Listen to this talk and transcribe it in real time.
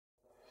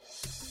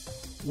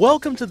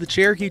Welcome to the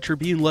Cherokee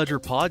Tribune-Ledger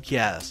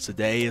podcast.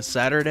 Today is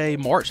Saturday,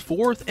 March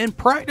 4th, and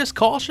practice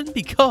caution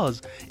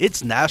because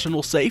it's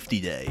National Safety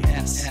Day.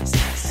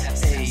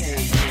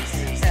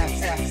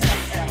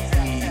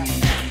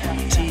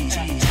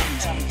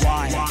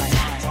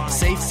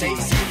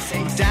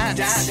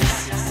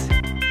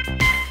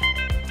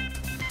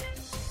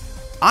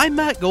 I'm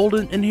Matt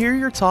Golden, and here are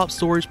your top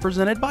stories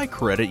presented by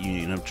Credit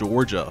Union of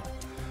Georgia.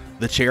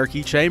 The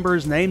Cherokee Chamber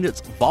has named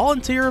its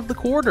Volunteer of the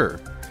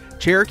Quarter.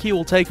 Cherokee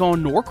will take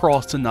on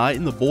Norcross tonight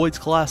in the Boys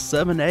Class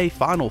 7A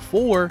Final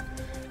Four,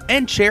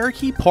 and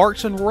Cherokee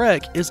Parks and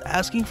Rec is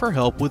asking for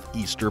help with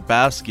Easter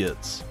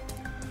baskets.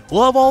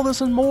 We'll have all this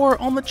and more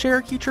on the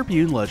Cherokee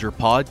Tribune-Ledger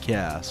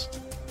podcast.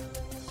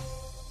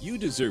 You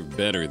deserve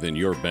better than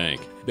your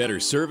bank.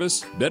 Better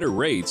service, better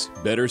rates,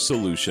 better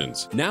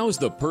solutions. Now is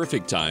the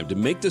perfect time to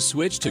make the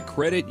switch to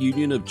Credit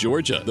Union of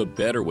Georgia, the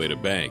better way to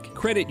bank.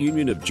 Credit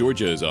Union of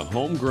Georgia is a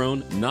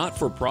homegrown,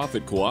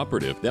 not-for-profit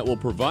cooperative that will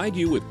provide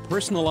you with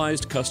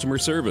personalized customer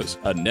service,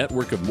 a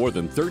network of more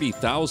than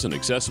 30,000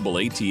 accessible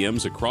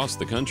ATMs across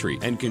the country,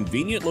 and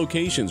convenient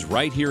locations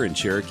right here in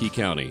Cherokee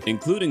County,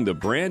 including the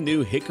brand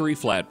new Hickory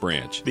Flat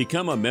branch.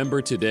 Become a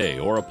member today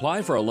or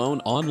apply for a loan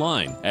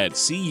online at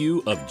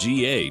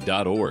cuofga.org.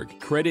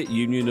 Credit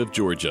Union of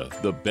Georgia,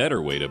 the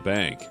better way to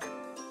bank.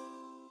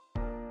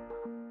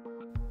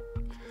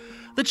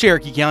 The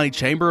Cherokee County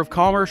Chamber of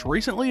Commerce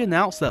recently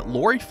announced that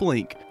Lori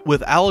Flink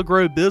with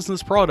Allegro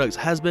Business Products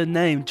has been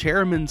named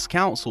Chairman's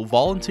Council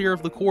Volunteer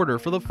of the Quarter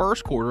for the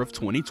first quarter of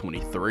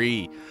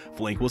 2023.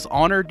 Flink was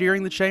honored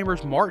during the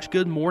Chamber's March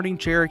Good Morning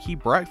Cherokee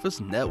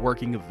Breakfast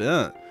networking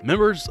event.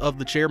 Members of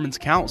the Chairman's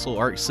Council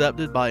are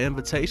accepted by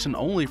invitation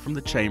only from the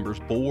Chamber's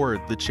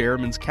board. The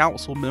Chairman's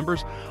Council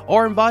members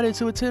are invited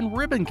to attend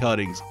ribbon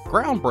cuttings,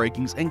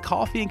 groundbreakings, and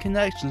coffee and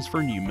connections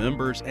for new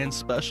members and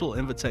special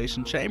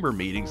invitation Chamber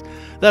meetings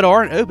that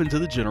aren't open to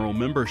the general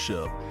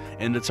membership.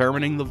 In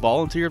determining the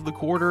Volunteer of the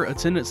Quarter,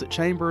 attendance at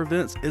Chamber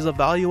events is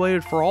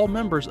evaluated for all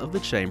members of the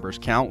Chamber's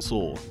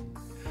Council.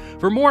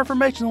 For more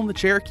information on the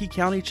Cherokee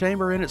County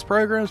Chamber and its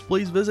programs,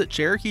 please visit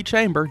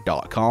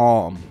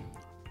CherokeeChamber.com.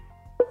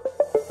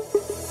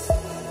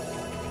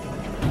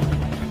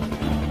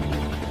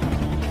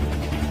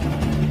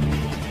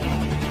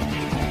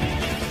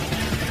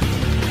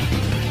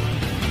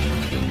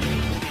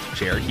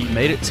 Cherokee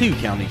made it 2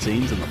 county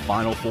teams in the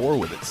Final Four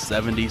with its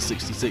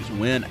 70-66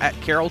 win at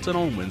Carrollton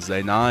on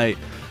Wednesday night.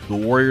 The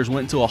Warriors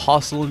went to a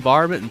hostile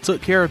environment and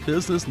took care of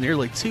business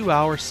nearly 2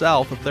 hours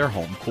south of their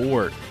home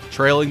court.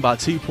 Trailing by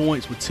 2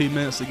 points with 2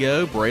 minutes to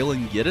go,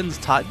 Braylon Giddens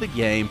tied the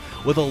game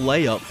with a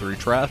layup through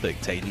traffic.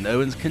 Tayden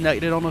Owens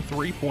connected on a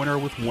three-pointer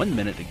with 1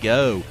 minute to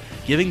go,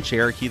 giving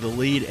Cherokee the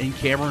lead, and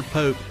Cameron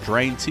Pope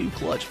drained 2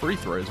 clutch free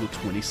throws with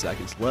 20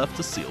 seconds left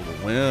to seal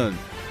the win.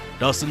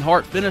 Dustin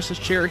Hart finished as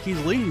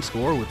Cherokee's leading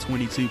scorer with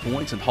 22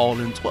 points and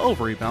hauled in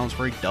 12 rebounds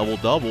for a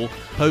double-double.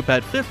 Pope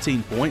had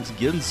 15 points,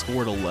 Giddens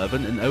scored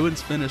 11, and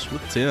Owens finished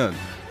with 10.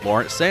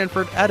 Lawrence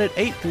Sanford added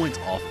 8 points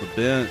off the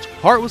bench.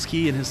 Hart was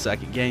key in his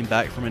second game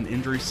back from an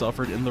injury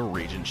suffered in the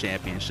region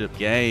championship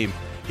game.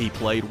 He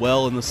played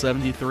well in the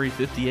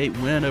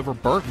 73-58 win over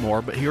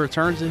Berkmore, but he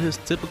returned to his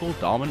typical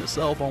dominant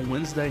self on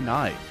Wednesday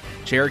night.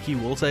 Cherokee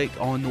will take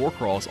on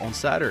Norcross on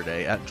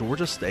Saturday at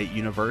Georgia State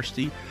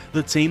University,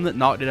 the team that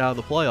knocked it out of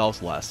the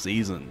playoffs last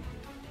season.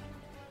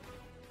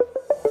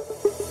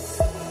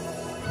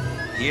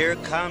 Here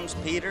comes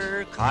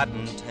Peter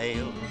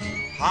Cottontail,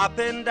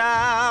 hopping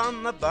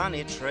down the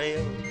bunny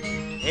trail.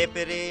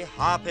 Hippity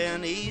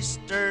hopping,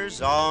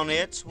 Easter's on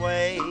its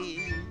way.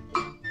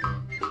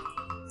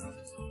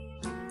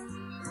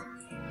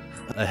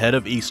 Ahead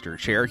of Easter,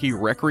 Cherokee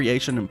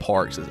Recreation and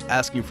Parks is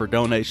asking for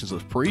donations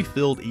of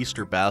pre-filled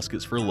Easter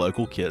baskets for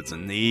local kids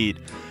in need.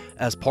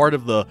 As part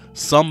of the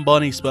Some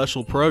Bunny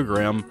special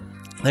program,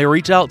 they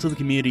reach out to the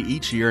community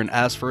each year and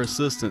ask for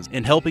assistance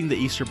in helping the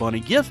Easter Bunny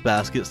gift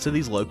baskets to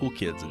these local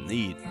kids in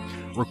need.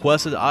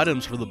 Requested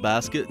items for the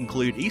basket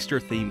include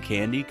Easter-themed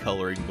candy,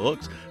 coloring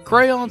books,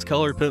 crayons,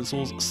 colored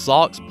pencils,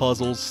 socks,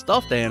 puzzles,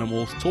 stuffed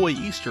animals, toy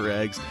Easter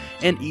eggs,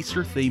 and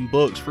Easter-themed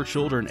books for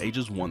children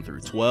ages 1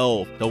 through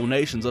 12.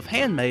 Donations of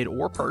handmade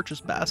or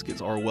purchased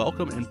baskets are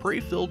welcome, and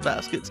pre-filled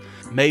baskets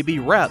may be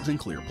wrapped in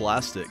clear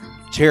plastic.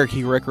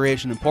 Cherokee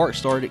Recreation and Parks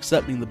started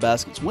accepting the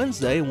baskets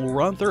Wednesday and will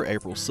run through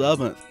April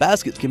 7th.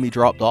 Baskets can be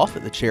dropped off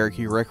at the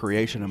Cherokee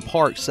Recreation and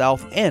Parks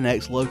South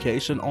Annex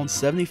location on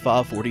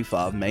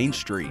 7545 Main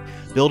Street,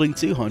 Building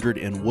 200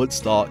 in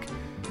Woodstock.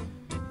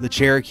 The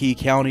Cherokee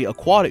County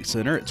Aquatic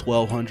Center at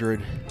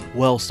 1200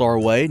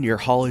 Wellstar Way near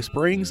Holly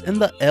Springs, and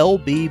the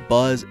L.B.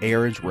 Buzz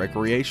Aarons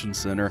Recreation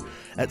Center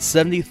at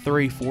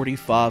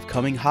 7345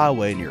 Cumming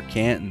Highway near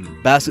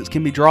Canton. Baskets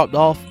can be dropped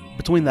off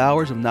between the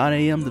hours of 9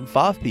 a.m. and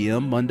 5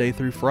 p.m. Monday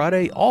through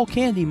Friday. All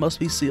candy must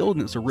be sealed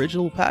in its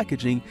original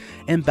packaging,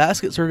 and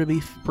baskets are to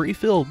be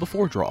pre-filled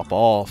before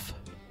drop-off.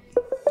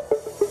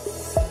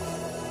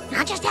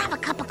 I'll just have a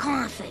cup of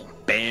coffee.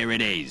 Beer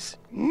it is.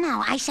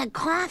 No, I said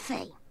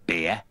coffee.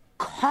 Beer.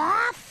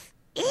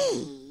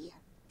 Coffee.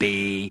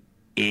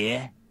 B-E.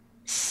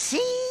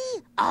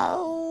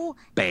 C-O.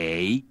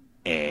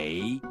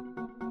 B-E.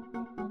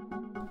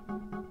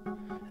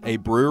 A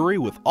brewery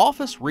with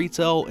office,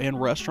 retail, and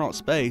restaurant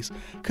space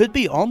could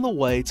be on the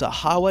way to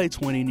Highway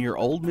 20 near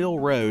Old Mill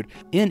Road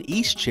in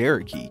East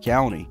Cherokee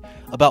County.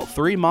 About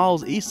 3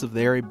 miles east of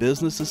there, a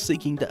business is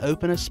seeking to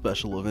open a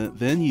special event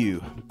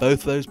venue.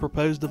 Both those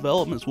proposed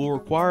developments will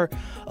require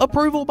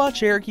approval by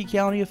Cherokee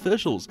County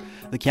officials.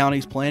 The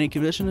county's planning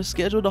commission is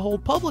scheduled to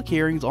hold public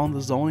hearings on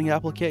the zoning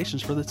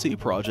applications for the two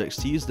projects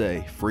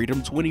Tuesday.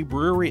 Freedom 20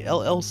 Brewery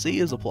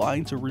LLC is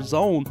applying to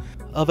rezone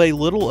of a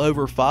little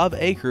over 5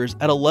 acres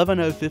at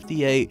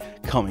 11058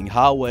 Cumming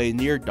Highway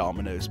near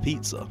Domino's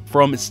Pizza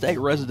from estate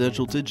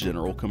residential to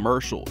general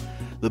commercial.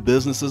 The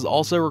business is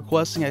also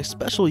requesting a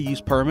special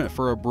use permit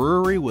for a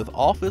brewery with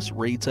office,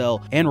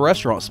 retail, and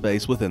restaurant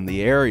space within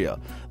the area.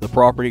 The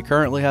property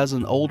currently has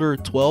an older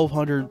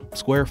 1,200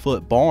 square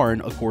foot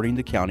barn according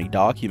to county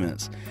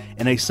documents.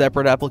 In a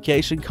separate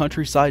application,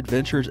 Countryside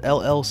Ventures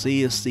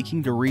LLC is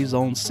seeking to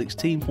rezone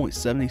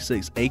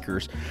 16.76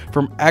 acres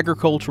from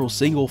agricultural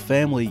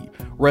single-family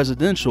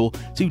residential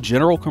to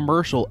general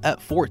commercial at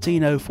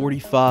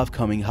 14045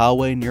 Cumming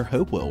Highway near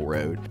Hopewell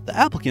Road. The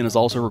applicant is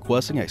also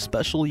requesting a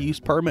special use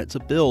permit to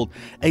build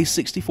a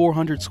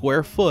 6,400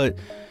 square foot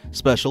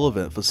special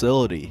event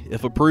facility.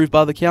 If approved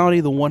by the county,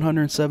 the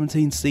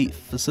 117-seat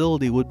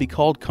facility would be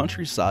called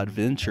Countryside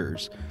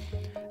Ventures.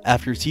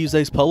 After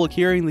Tuesday's public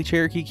hearing, the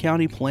Cherokee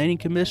County Planning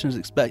Commission is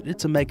expected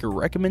to make a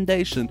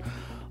recommendation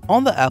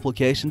on the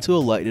application to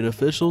elected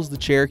officials. The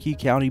Cherokee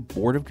County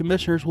Board of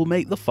Commissioners will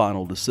make the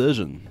final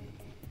decision.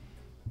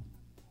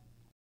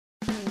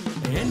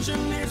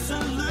 Engineered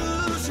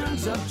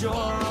Solutions of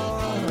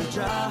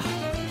Georgia.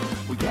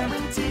 We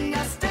guarantee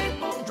a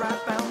stable, dry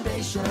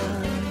foundation.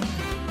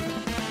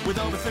 With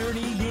over 30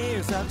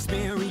 years of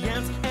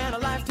experience and a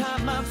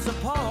lifetime of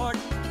support,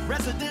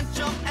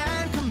 residential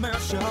and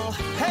commercial.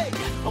 Hey,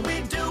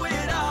 we do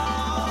it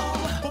all.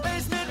 For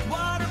basement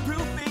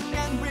waterproofing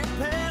and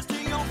repairs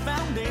to your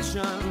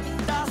foundation.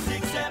 Dial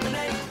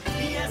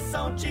 678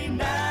 ESOG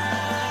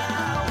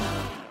now.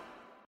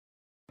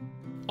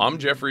 I'm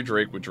Jeffrey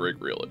Drake with Drake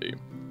Realty.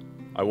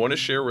 I want to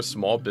share with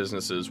small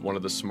businesses one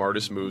of the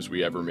smartest moves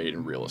we ever made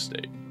in real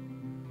estate.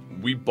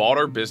 We bought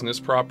our business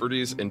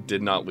properties and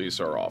did not lease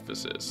our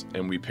offices,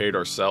 and we paid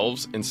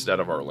ourselves instead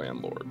of our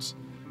landlords.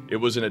 It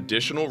was an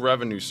additional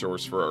revenue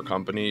source for our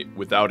company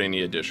without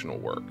any additional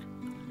work.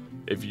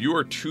 If you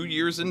are 2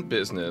 years in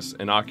business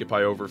and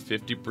occupy over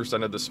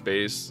 50% of the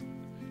space,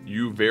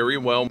 you very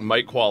well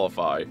might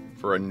qualify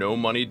for a no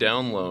money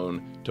down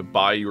loan to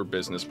buy your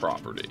business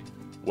property.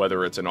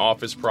 Whether it's an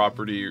office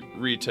property,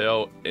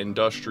 retail,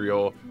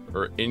 industrial,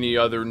 or any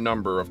other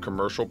number of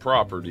commercial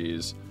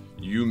properties,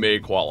 you may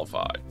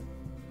qualify.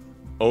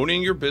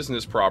 Owning your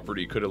business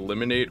property could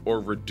eliminate or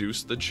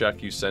reduce the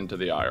check you send to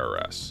the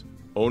IRS.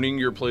 Owning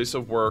your place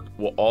of work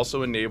will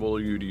also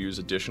enable you to use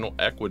additional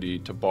equity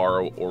to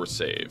borrow or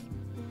save.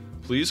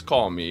 Please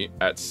call me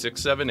at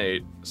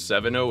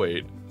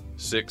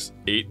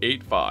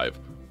 678-708-6885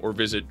 or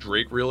visit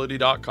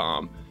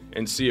drakerealty.com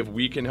and see if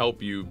we can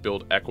help you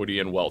build equity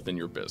and wealth in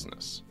your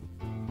business.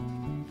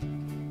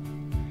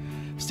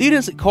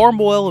 Students at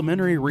Carmel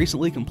Elementary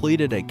recently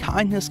completed a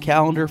kindness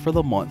calendar for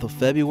the month of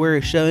February,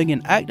 showing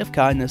an act of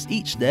kindness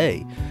each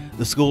day.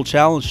 The school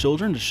challenged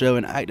children to show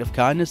an act of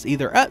kindness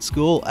either at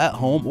school, at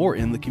home, or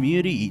in the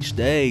community each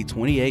day.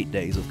 28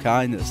 days of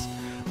kindness.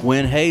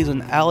 Gwen Hayes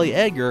and Allie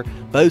Edgar,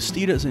 both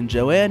students in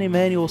Joanne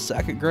Emanuel's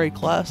second grade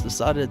class,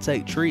 decided to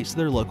take treats to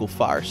their local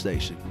fire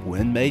station.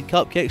 Gwen made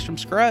cupcakes from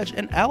scratch,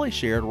 and Allie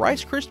shared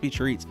Rice Krispie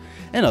treats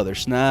and other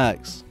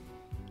snacks.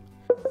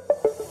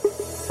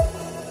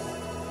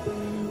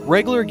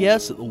 Regular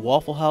guests at the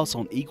Waffle House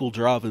on Eagle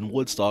Drive in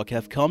Woodstock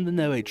have come to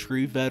know a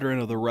true veteran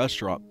of the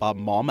restaurant by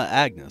Mama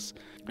Agnes.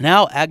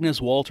 Now,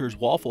 Agnes Walters'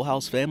 Waffle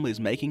House family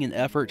is making an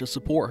effort to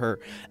support her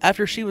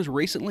after she was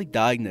recently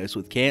diagnosed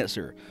with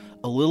cancer.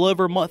 A little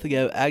over a month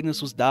ago,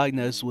 Agnes was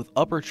diagnosed with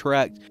upper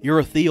tract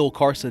urothelial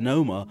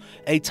carcinoma,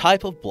 a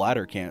type of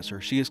bladder cancer.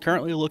 She is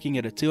currently looking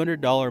at a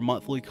 $200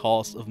 monthly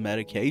cost of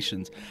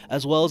medications,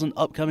 as well as an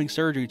upcoming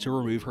surgery to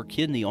remove her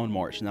kidney on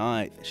March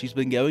 9th. She's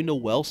been going to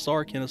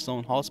Wellstar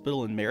Kennestone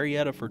Hospital in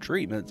Marietta for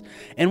treatments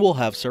and will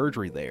have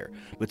surgery there.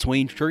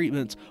 Between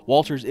treatments,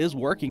 Walters is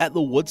working at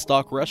the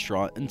Woodstock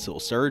restaurant until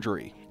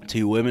surgery.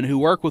 Two women who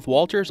work with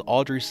Walters,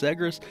 Audrey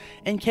Segras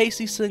and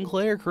Casey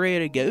Sinclair,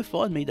 created a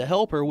GoFundMe to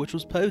help her, which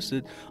was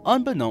posted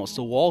unbeknownst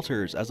to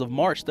Walters. As of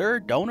March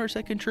 3rd, donors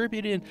had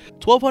contributed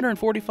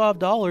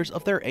 $1,245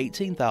 of their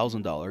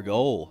 $18,000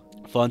 goal.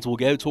 Funds will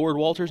go toward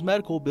Walters'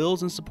 medical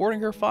bills and supporting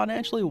her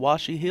financially while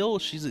she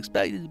heals. She's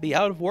expected to be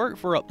out of work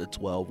for up to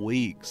 12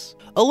 weeks.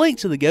 A link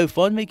to the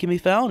GoFundMe can be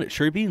found at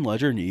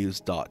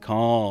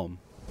TribuneLedgerNews.com.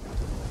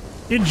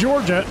 In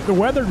Georgia, the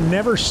weather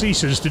never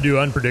ceases to do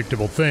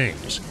unpredictable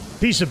things.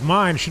 Peace of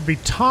mind should be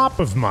top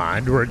of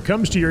mind where it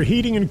comes to your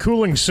heating and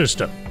cooling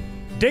system.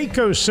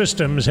 Dayco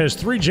Systems has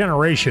 3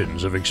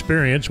 generations of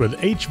experience with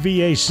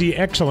HVAC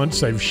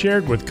excellence they've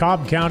shared with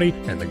Cobb County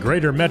and the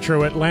greater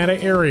metro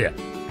Atlanta area.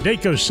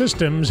 Dayco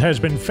Systems has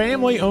been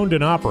family-owned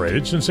and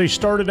operated since they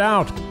started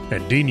out,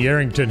 and Dean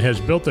Yarrington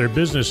has built their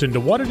business into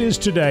what it is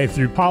today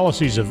through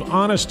policies of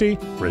honesty,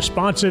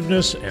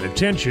 responsiveness, and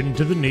attention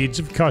to the needs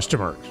of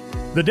customers.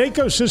 The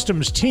Dayco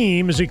Systems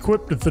team is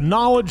equipped with the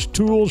knowledge,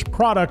 tools,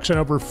 products, and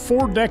over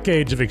 4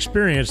 decades of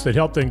experience that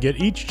help them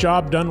get each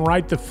job done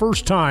right the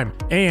first time,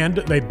 and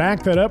they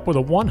back that up with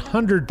a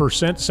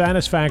 100%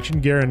 satisfaction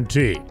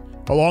guarantee.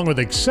 Along with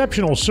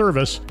exceptional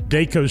service,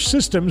 Dayco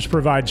Systems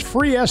provides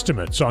free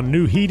estimates on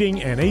new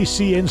heating and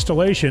AC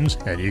installations,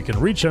 and you can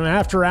reach them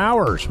after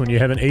hours when you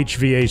have an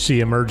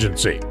HVAC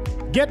emergency.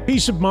 Get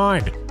peace of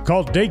mind.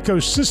 Call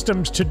Dayco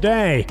Systems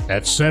today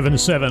at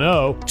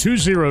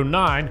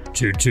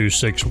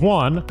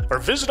 770-209-2261 or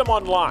visit them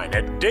online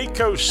at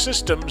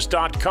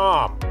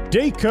daycosystems.com.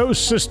 Dayco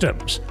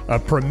Systems, a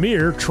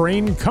premier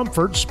train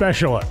comfort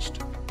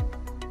specialist.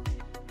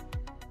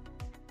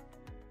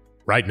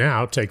 Right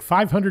now, take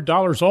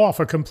 $500 off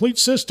a complete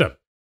system.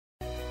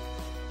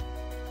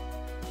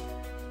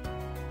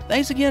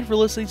 Thanks again for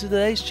listening to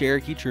today's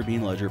Cherokee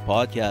Tribune Ledger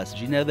podcast.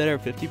 Did you know that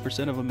over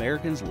 50% of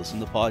Americans listen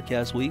to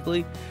podcasts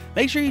weekly?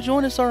 Make sure you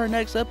join us on our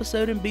next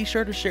episode and be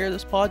sure to share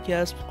this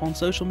podcast on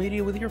social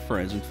media with your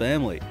friends and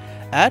family.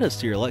 Add us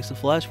to your Alexa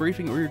Flash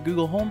Briefing or your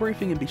Google Home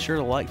Briefing and be sure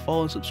to like,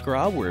 follow, and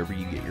subscribe wherever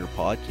you get your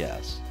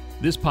podcasts.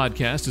 This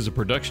podcast is a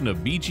production of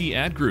BG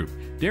Ad Group.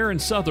 Darren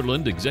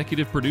Sutherland,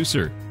 Executive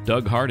Producer.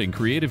 Doug Harding,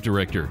 Creative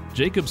Director.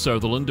 Jacob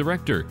Sutherland,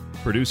 Director.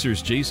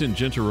 Producers Jason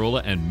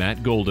Gentarola and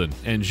Matt Golden.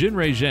 And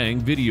Jinrei Zhang,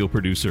 Video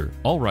Producer.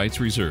 All rights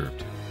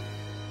reserved.